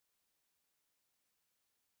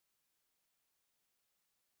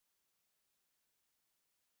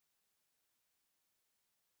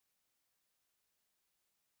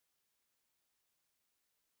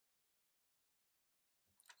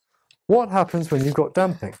what happens when you've got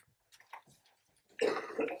damping?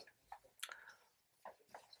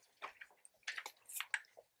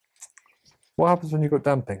 What happens when you've got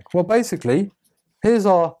damping? Well, basically, here's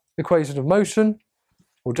our equation of motion,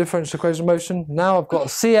 or differential equation of motion. Now I've got a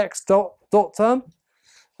Cx dot term,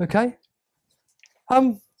 okay?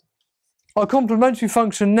 Our complementary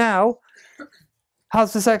function now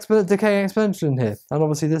has this decaying exponential in here, and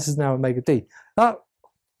obviously this is now omega d. That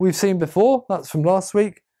we've seen before, that's from last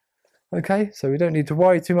week, okay? So we don't need to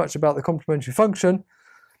worry too much about the complementary function,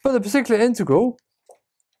 but the particular integral,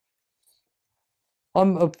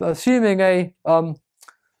 I'm assuming a, in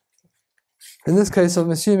this case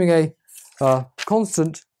I'm assuming a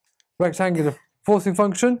constant rectangular forcing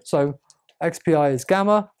function, so xpi is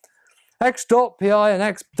gamma, x dot pi and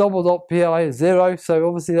x double dot pi is 0, so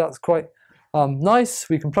obviously that's quite nice.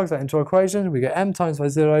 We can plug that into our equation. We get m times by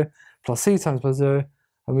 0 plus c times by 0,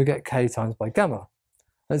 and we get k times by gamma.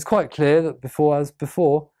 And it's quite clear that as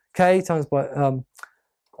before, k times by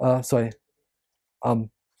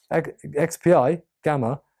xpi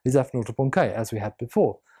gamma is f naught upon k, as we had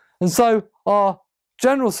before. And so our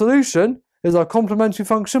general solution is our complementary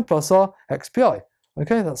function plus our xpi.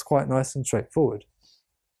 Okay, that's quite nice and straightforward.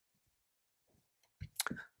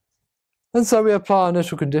 And so we apply our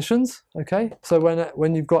initial conditions. Okay, so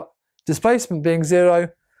when you've got displacement being 0,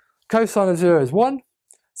 cosine of 0 is 1,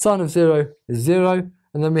 sine of 0 is 0,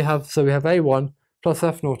 and then we have a1 plus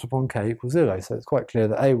f naught upon k equals 0. So it's quite clear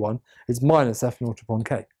that a1 is minus f naught upon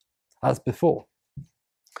k, as before.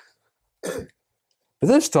 But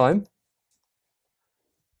this time,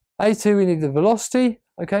 a2 we need the velocity.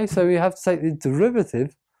 Okay, so we have to take the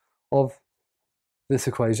derivative of this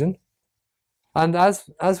equation. And as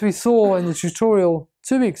we saw in the tutorial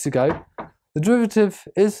 2 weeks ago, the derivative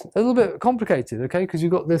is a little bit complicated, okay? Because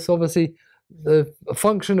you've got this, obviously, a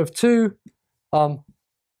function of two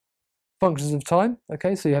functions of time,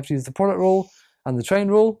 okay? So you have to use the product rule and the chain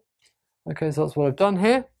rule. Okay, so that's what I've done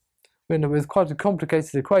here. We end up with quite a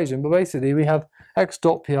complicated equation, but basically we have x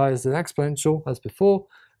dot pi as an exponential, as before.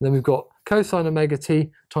 And then we've got cosine omega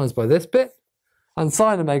t times by this bit, and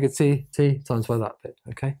sine omega t times by that bit,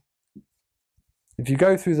 okay? If you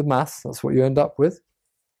go through the maths, that's what you end up with.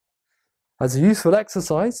 As a useful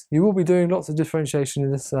exercise, you will be doing lots of differentiation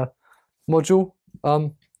in this module.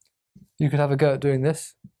 You could have a go at doing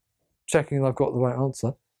this, checking I've got the right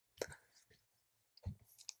answer.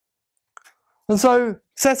 And so,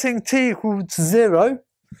 setting t equal to 0,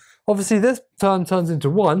 obviously this term turns into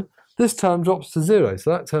 1, this term drops to 0,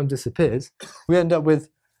 so that term disappears. We end up with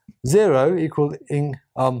 0 equaling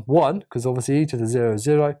 1, because obviously e to the 0 is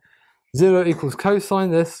 0. 0 equals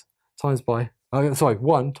cosine this times by,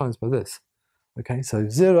 1 times by this. Okay, so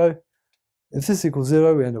 0, if this equals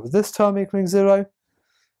 0, we end up with this term equaling 0.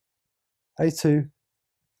 a2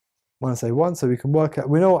 minus a1, so we can work out,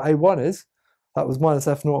 we know what a1 is. That was minus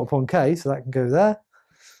f naught upon k, so that can go there.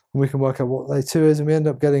 And we can work out what a2 is, and we end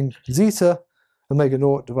up getting zeta omega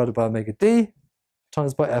naught divided by omega d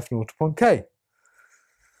times by f naught upon k.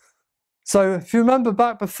 So if you remember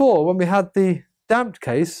back before, when we had the damped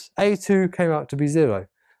case, a2 came out to be 0.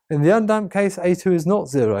 In the undamped case, a2 is not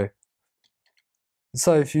 0.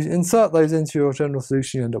 So if you insert those into your general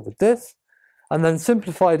solution, you end up with this. And then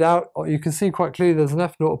simplified out, you can see quite clearly there's an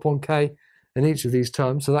f naught upon k in each of these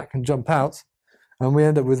terms, so that can jump out. And we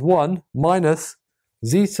end up with 1 minus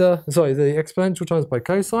zeta, the exponential times by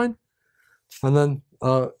cosine, and then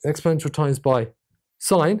exponential times by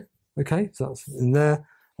sine. Okay, so that's in there,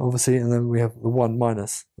 obviously, and then we have the 1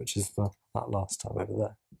 minus, which is that last term over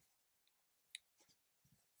there.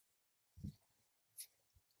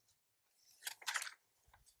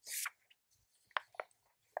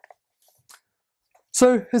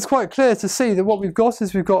 So it's quite clear to see that what we've got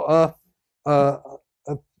is we've got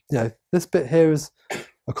this bit here is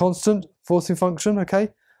a constant forcing function, okay,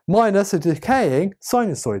 minus a decaying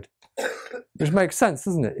sinusoid, which makes sense,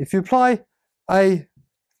 doesn't it? If you apply a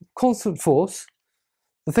constant force,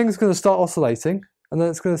 the thing's going to start oscillating, and then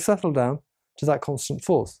it's going to settle down to that constant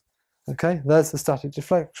force. Okay, there's the static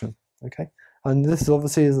deflection. Okay, and this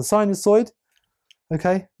obviously is a sinusoid.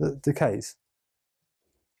 Okay, that decays.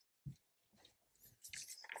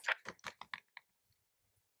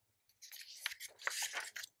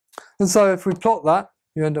 And so if we plot that,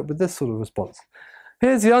 you end up with this sort of response.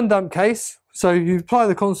 Here's the undamped case. So you apply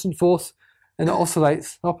the constant force, and it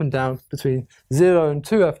oscillates up and down between 0 and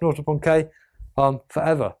 2 f naught upon k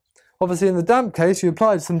forever. Obviously, in the damped case, you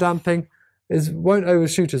applied some damping, it won't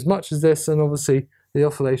overshoot as much as this, and obviously the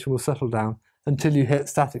oscillation will settle down until you hit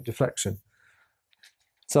static deflection.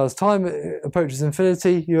 So as time approaches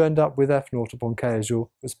infinity, you end up with f naught upon k as your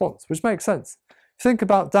response, which makes sense. think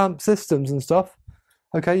about damp systems and stuff,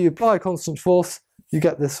 okay, you apply a constant force, you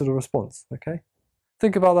get this sort of response, okay?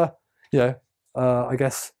 Think about I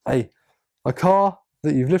guess a car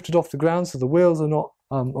that you've lifted off the ground so the wheels are not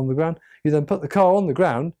on the ground. You then put the car on the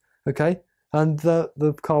ground, okay, and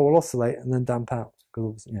the car will oscillate and then damp out.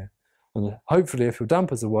 And hopefully if your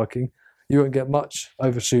dampers are working, you won't get much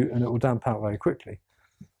overshoot and it will damp out very quickly.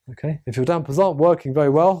 Okay, if your dampers aren't working very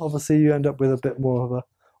well, obviously you end up with a bit more of a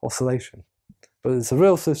oscillation. But it's a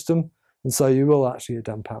real system, and so you will actually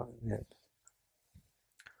damp out in the end.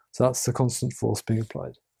 So that's the constant force being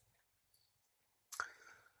applied.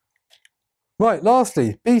 Right,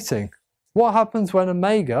 lastly, beating. What happens when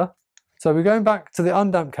omega, so we're going back to the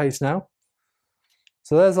undamped case now.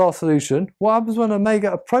 So there's our solution. What happens when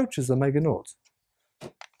omega approaches omega naught?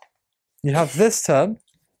 You have this term,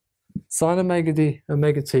 sine omega d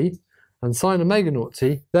omega t, and sine omega naught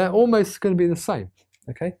t. They're almost going to be the same.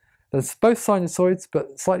 Okay, there's both sinusoids,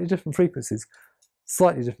 but slightly different frequencies.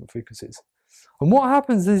 And what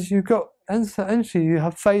happens is essentially you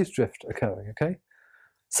have phase drift occurring. Okay,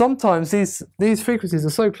 sometimes these frequencies are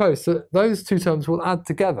so close that those two terms will add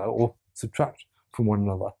together or subtract from one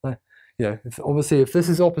another. Obviously if this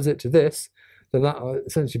is opposite to this, then that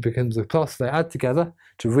essentially becomes a plus. They add together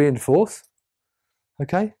to reinforce.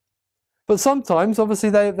 Okay, but sometimes obviously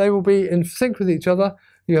they will be in sync with each other.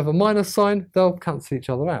 You have a minus sign, they'll cancel each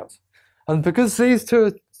other out. And because these two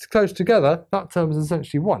are close together, that term is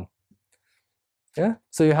essentially 1. Yeah,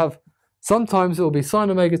 so you have, sometimes it will be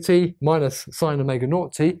sine omega t minus sine omega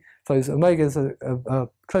naught t. Those omegas are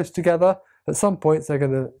close together. At some points that's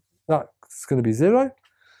going to be 0.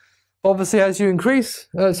 Obviously as you increase,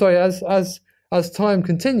 as time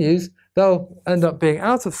continues, they'll end up being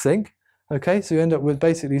out of sync. Okay, so you end up with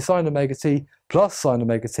basically sine omega t plus sine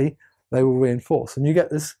omega t. They will reinforce, and you get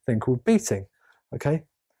this thing called beating. Okay,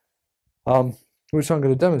 which I'm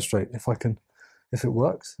going to demonstrate if it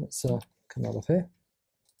works. Let's come out of here.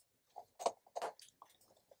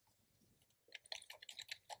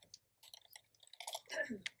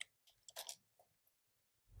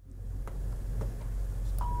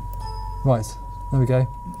 Right, there we go.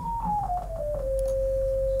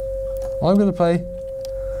 I'm going to play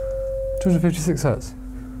 256 Hertz.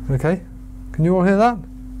 Okay, can you all hear that?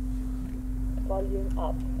 Volume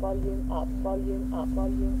up, volume up, volume up,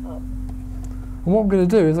 volume up. And what I'm going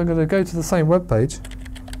to do is I'm going to go to the same web page.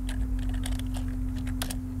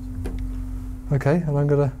 Okay, and I'm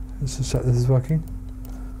going to, let's just check this is working.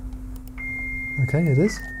 Okay, it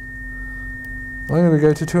is. I'm going to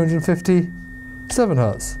go to 257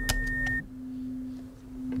 Hertz.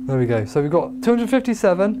 There we go. So we've got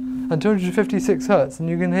 257 and 256 Hertz, and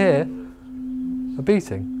you can hear a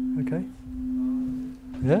beating. Okay.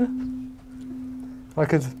 Yeah. I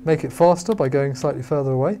could make it faster by going slightly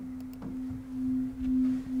further away.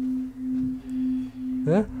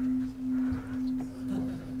 Yeah.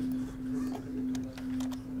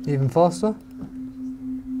 Even faster.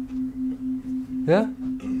 Yeah.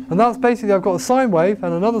 And that's basically, I've got a sine wave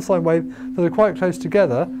and another sine wave that are quite close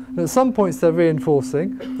together. And at some points they're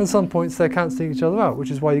reinforcing, and some points they're cancelling each other out,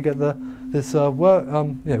 which is why you get this woo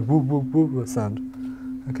woo woo sound.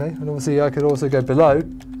 Okay, and obviously I could also go below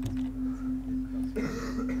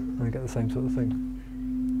and get the same sort of thing.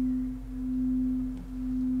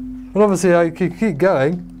 And obviously I could keep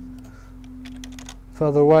going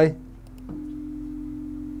further away.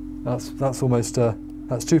 That's almost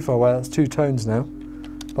that's too far away. That's 2 tones now.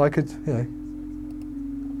 But I could, 2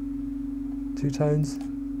 tones.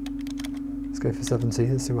 Let's go for 70.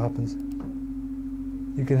 Let's see what happens.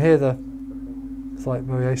 You can hear the slight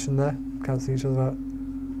variation there, cancelling each other out.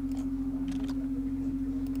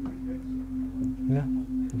 Yeah,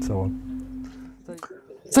 and so on.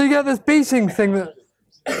 So you get this beating thing that.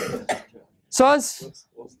 So as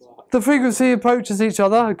the frequency approaches each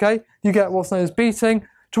other, okay, you get what's known as beating.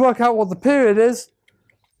 To work out what the period is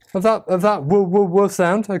of that woo woo woo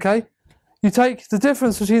sound, okay, you take the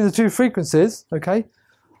difference between the two frequencies, okay.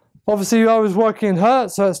 Obviously I was working in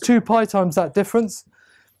hertz, so it's 2 pi times that difference.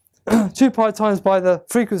 2 pi times by the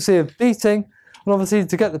frequency of beating, and obviously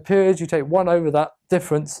to get the period you take 1 over that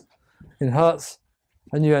difference in hertz,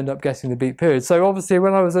 and you end up getting the beat period. So obviously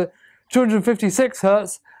when I was at 256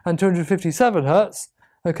 hertz and 257 hertz,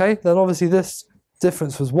 okay, then obviously this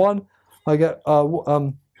difference was 1. I get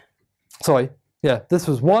this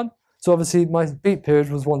was 1. So obviously my beat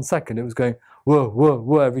period was 1 second. It was going whoa, whoa,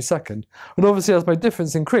 whoa every second. And obviously as my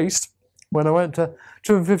difference increased, when I went to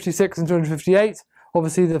 256 and 258,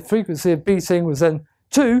 obviously the frequency of beating was then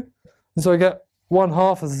 2, and so I get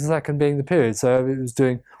 1/2 of a second being the period. So it was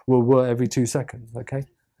doing whoa, whoa every 2 seconds, okay?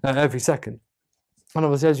 Every second. And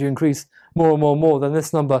obviously as you increase more and more and more, then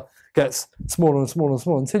this number gets smaller and smaller and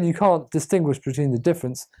smaller until you can't distinguish between the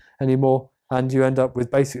difference anymore, and you end up with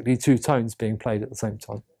basically two tones being played at the same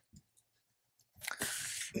time.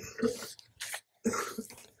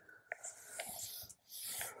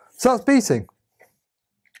 So that's beating.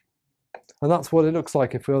 And that's what it looks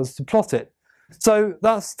like if we was to plot it. So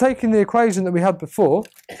that's taking the equation that we had before,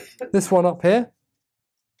 this one up here.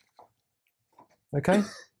 Okay?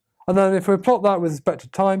 And then if we plot that with respect to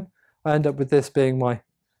time, I end up with this being my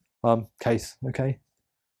case. Okay?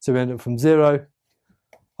 So we end up from 0.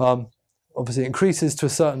 Obviously it increases to a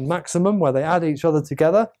certain maximum where they add each other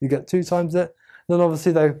together. You get 2 times it. Then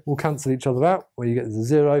obviously they will cancel each other out where you get the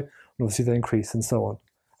 0. And obviously they increase and so on.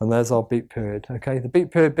 And there's our beat period. Okay, the beat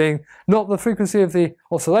period being not the frequency of the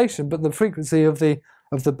oscillation, but the frequency of the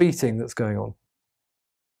beating that's going on.